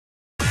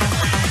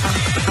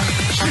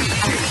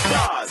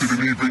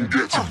didn't even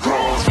get to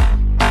bronze.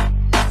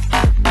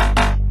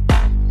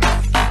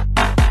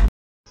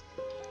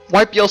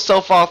 Wipe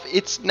yourself off,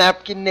 it's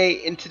Napkin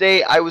Nate, and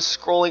today I was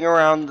scrolling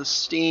around the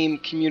Steam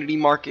community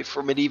market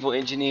for medieval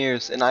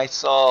engineers and I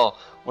saw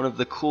one of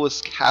the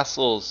coolest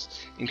castles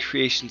and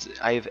creations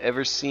I have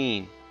ever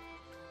seen,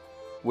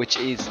 which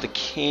is the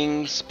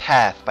King's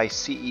Path by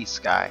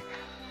CeSky.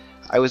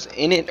 I was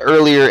in it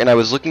earlier and I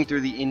was looking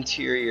through the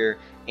interior,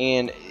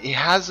 and it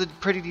has a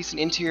pretty decent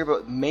interior,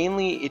 but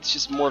mainly it's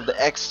just more of the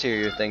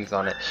exterior things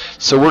on it.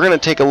 So we're going to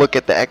take a look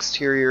at the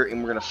exterior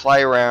and we're going to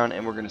fly around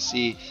and we're going to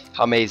see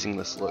how amazing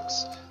this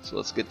looks. So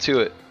let's get to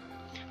it.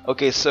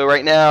 Okay, so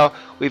right now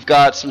we've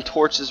got some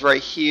torches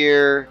right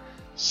here,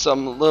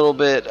 some little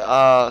bit,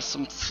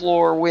 some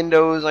floor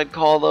windows, I'd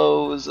call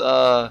those.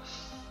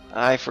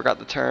 I forgot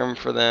the term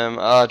for them.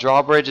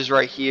 Drawbridges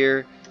right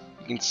here.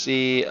 You can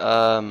see,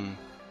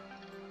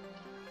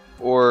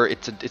 or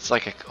it's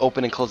like an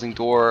open and closing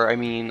door. I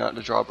mean, not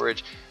the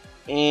drawbridge.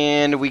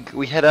 And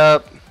we head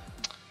up,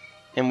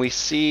 and we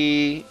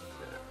see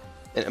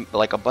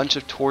like a bunch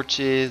of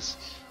torches.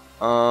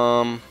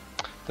 The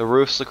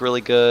roofs look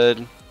really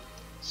good.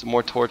 Some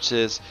more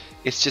torches.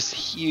 It's just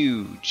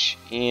huge,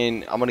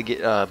 and I'm gonna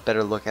get a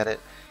better look at it.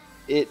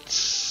 It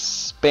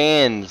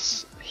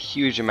spans a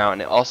huge amount,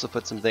 and it also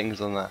puts some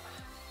things on the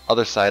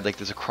other side, like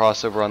there's a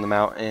crossover on the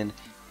mountain,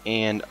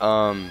 and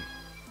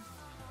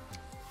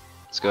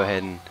let's go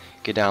ahead and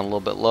get down a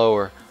little bit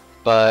lower.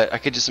 But I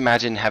could just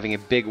imagine having a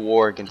big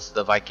war against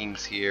the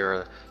Vikings here,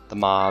 or the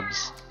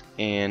mobs,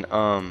 and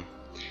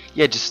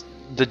yeah, just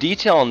the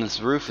detail on this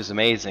roof is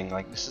amazing.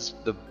 Like, this is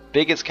the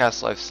biggest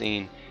castle I've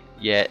seen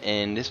yet,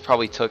 and this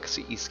probably took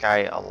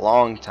CeSky a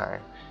long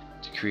time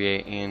to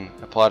create, and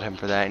I applaud him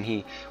for that. And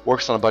he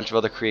works on a bunch of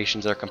other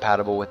creations that are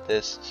compatible with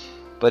this,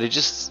 but it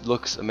just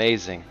looks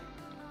amazing.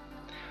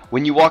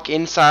 When you walk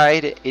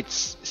inside,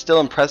 it's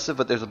still impressive,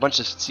 but there's a bunch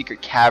of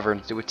secret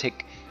caverns. It would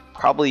take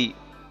probably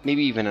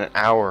maybe even an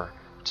hour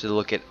to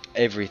look at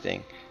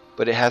everything,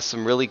 but it has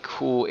some really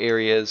cool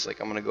areas. Like,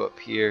 I'm gonna go up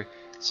here,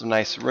 some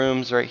nice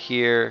rooms right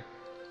here.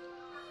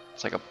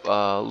 It's like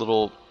a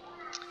little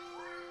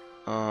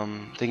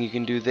thing you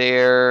can do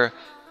there.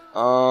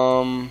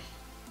 I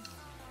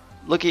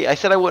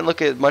said I wouldn't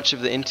look at much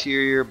of the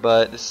interior,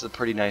 but this is a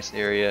pretty nice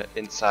area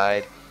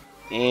inside.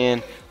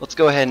 And let's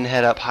go ahead and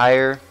head up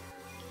higher.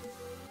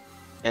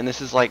 And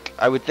this is like,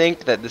 I would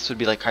think that this would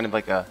be like kind of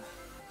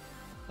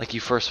like you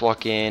first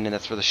walk in, and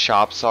that's where the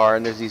shops are,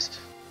 and there's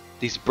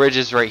these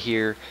bridges right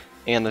here,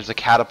 and there's a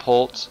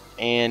catapult,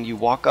 and you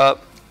walk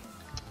up,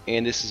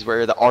 and this is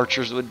where the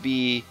archers would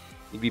be.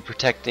 You'd be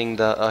protecting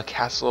the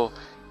castle.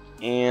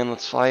 And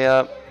let's fly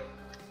up,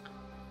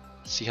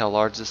 see how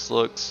large this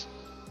looks.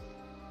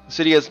 This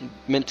video is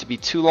meant to be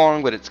too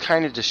long, but it's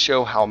kind of to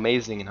show how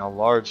amazing and how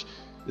large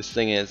this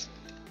thing is.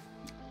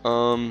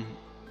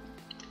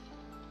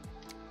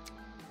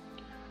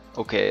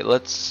 Okay,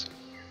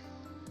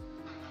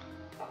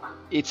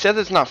 it says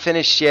it's not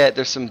finished yet.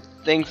 There's some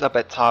things up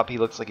at top. He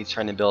looks like he's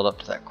trying to build up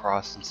to that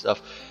cross and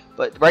stuff,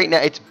 but right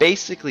now it's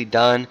basically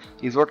done.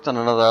 He's worked on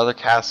other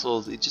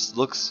castles. It just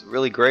looks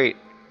really great.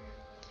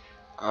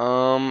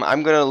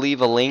 I'm gonna leave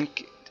a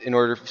link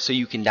so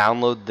you can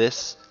download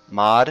this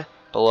mod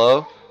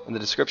below in the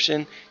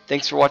description.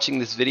 Thanks for watching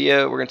this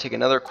video. We're gonna take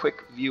another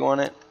quick view on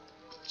it.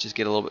 Just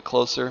get a little bit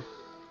closer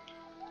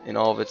in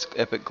all of its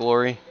epic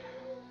glory.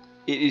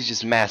 It is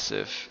just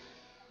massive.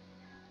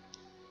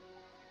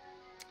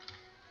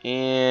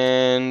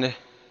 And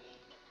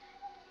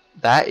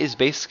that is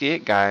basically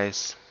it,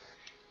 guys.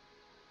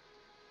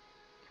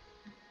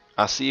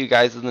 I'll see you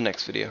guys in the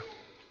next video.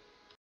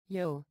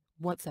 Yo,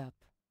 what's up?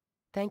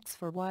 Thanks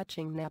for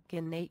watching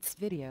Napkin Nate's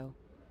video.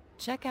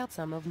 Check out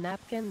some of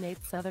Napkin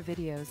Nate's other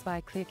videos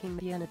by clicking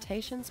the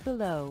annotations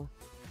below.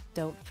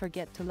 Don't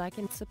forget to like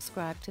and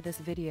subscribe to this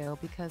video,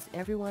 because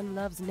everyone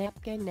loves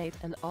Napkin Nate,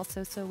 and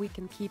also so we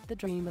can keep the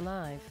dream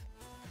alive.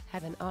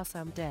 Have an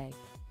awesome day.